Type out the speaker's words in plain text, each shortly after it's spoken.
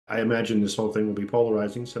I imagine this whole thing will be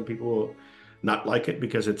polarizing. Some people will not like it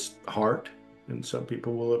because it's hard, and some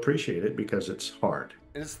people will appreciate it because it's hard.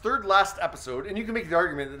 In its third last episode, and you can make the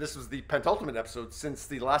argument that this was the penultimate episode since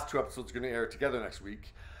the last two episodes are going to air together next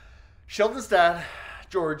week, Sheldon's dad,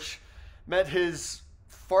 George, met his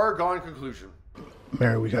far-gone conclusion.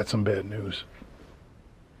 Mary, we got some bad news.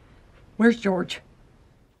 Where's George?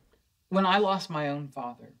 When I lost my own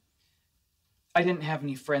father, I didn't have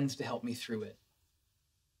any friends to help me through it.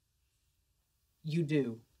 You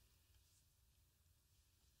do.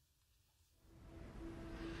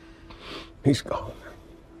 He's gone.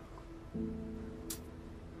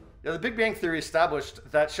 Yeah, the Big Bang Theory established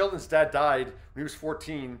that Sheldon's dad died when he was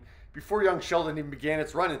 14, before young Sheldon even began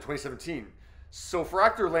its run in 2017. So for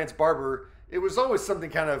actor Lance Barber, it was always something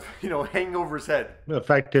kind of, hanging over his head. The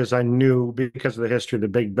fact is, I knew because of the history of the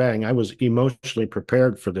Big Bang, I was emotionally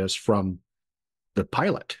prepared for this from the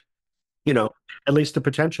pilot, at least the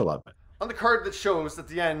potential of it. On the card that shows at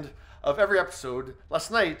the end of every episode,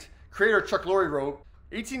 last night, creator Chuck Lorre wrote,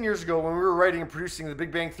 18 years ago when we were writing and producing The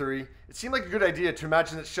Big Bang Theory, it seemed like a good idea to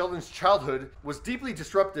imagine that Sheldon's childhood was deeply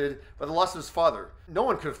disrupted by the loss of his father. No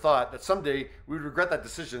one could have thought that someday we would regret that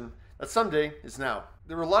decision. That someday is now.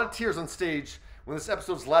 There were a lot of tears on stage when this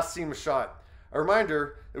episode's last scene was shot. A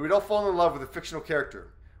reminder that we'd all fallen in love with a fictional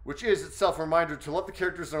character, which is itself a reminder to love the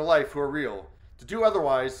characters in our life who are real. To do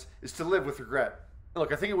otherwise is to live with regret.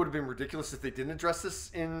 Look, I think it would have been ridiculous if they didn't address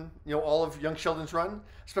this in, all of young Sheldon's run,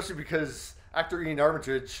 especially because actor Iain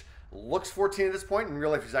Armitage looks 14 at this point. In real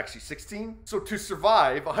life, he's actually 16. So to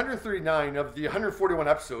survive 139 of the 141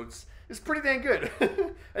 episodes is pretty dang good.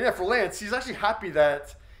 And yeah, for Lance, he's actually happy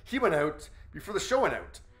that he went out before the show went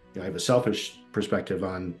out. I have a selfish perspective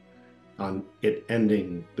on it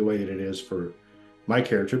ending the way that it is for my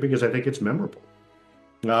character because I think it's memorable.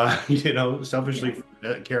 Selfishly,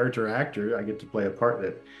 a character actor, I get to play a part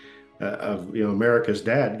that of America's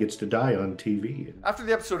dad gets to die on TV. After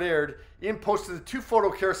the episode aired, Iain posted a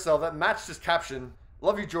 2-photo carousel that matched his caption,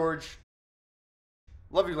 "Love you, George.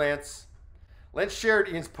 Love you, Lance." Lance shared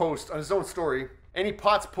Iain's post on his own story. Annie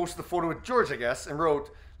Potts posted the photo with George, I guess, and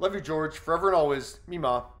wrote, "Love you, George, forever and always,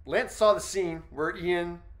 Mima." Lance saw the scene where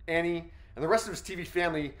Iain, Annie, and the rest of his TV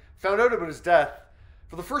family found out about his death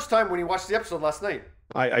for the first time when he watched the episode last night.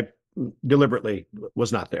 I deliberately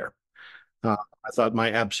was not there. I thought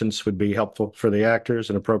my absence would be helpful for the actors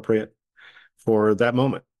and appropriate for that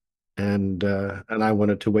moment. And I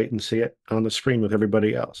wanted to wait and see it on the screen with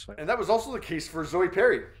everybody else. And that was also the case for Zoe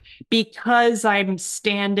Perry. Because I'm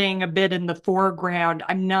standing a bit in the foreground,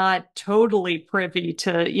 I'm not totally privy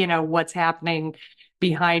to, what's happening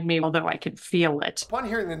behind me, although I can feel it. Upon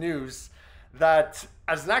hearing the news that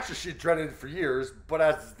as an actress she dreaded for years, but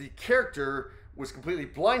as the character was completely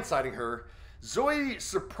blindsiding her, Zoe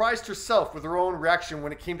surprised herself with her own reaction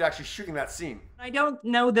when it came to actually shooting that scene. I don't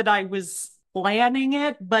know that I was planning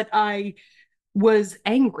it, but I was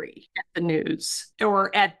angry at the news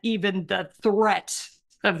or at even the threat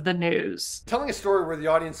of the news. Telling a story where the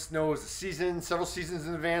audience knows a season, several seasons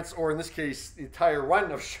in advance, or in this case, the entire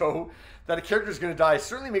run of show, that a character is going to die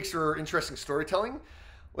certainly makes for interesting storytelling.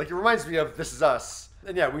 Like, it reminds me of This Is Us.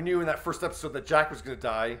 And yeah, we knew in that first episode that Jack was going to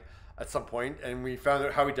die at some point, and we found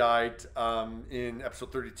out how he died in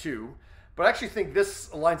episode 32. But I actually think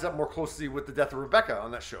this lines up more closely with the death of Rebecca on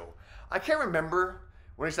that show. I can't remember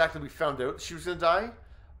when exactly we found out she was going to die.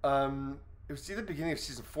 It was either the beginning of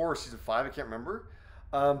season 4 or season 5, I can't remember.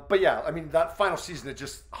 But yeah, I mean, that final season, it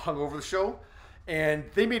just hung over the show. And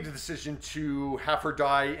they made the decision to have her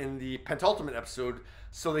die in the penultimate episode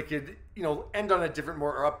so they could, end on a different,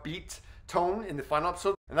 more upbeat tone in the final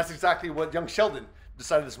episode. And that's exactly what young Sheldon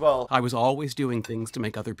decided as well. I was always doing things to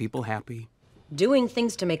make other people happy. Doing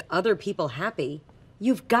things to make other people happy?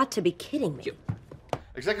 You've got to be kidding me.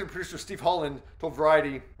 Executive producer Steve Holland told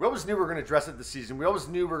Variety, "We always knew we were going to address it this season. We always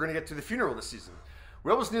knew we were going to get to the funeral this season.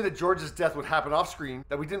 We always knew that George's death would happen off screen,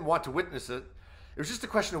 that we didn't want to witness it. It was just a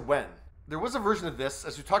question of when." There was a version of this,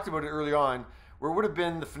 as we talked about it early on, where it would have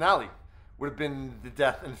been the finale, would have been the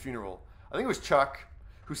death and the funeral. I think it was Chuck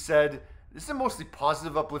who said, "This is a mostly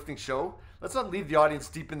positive, uplifting show. Let's not leave the audience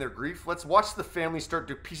deep in their grief. Let's watch the family start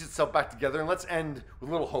to piece itself back together, and let's end with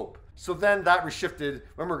a little hope." So then that reshifted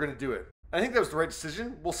when we're going to do it. I think that was the right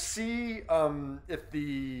decision. We'll see if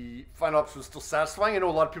the final episode was still satisfying. I know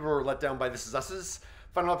a lot of people were let down by This Is Us's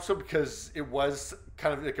final episode because it was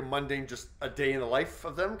kind of like a mundane, just a day in the life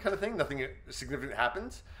of them kind of thing. Nothing significant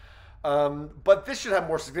happened. But this should have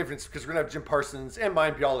more significance because we're going to have Jim Parsons and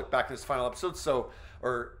Mayim Bialik back in this final episode. So,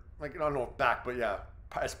 or like, I don't know, back, but yeah,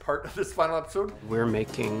 as part of this final episode. We're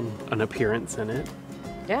making an appearance in it.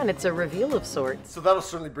 Yeah, and it's a reveal of sorts. So that'll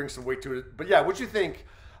certainly bring some weight to it. But yeah, what do you think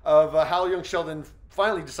of how young Sheldon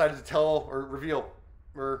finally decided to tell or reveal,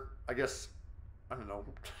 or I guess, I don't know,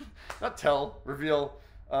 not tell, reveal,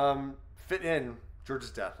 fit in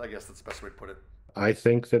George's death. I guess that's the best way to put it. I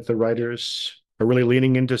think that the writers are really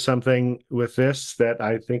leaning into something with this that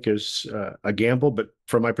I think is a gamble, but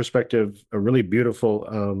from my perspective, a really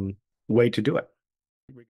beautiful way to do it.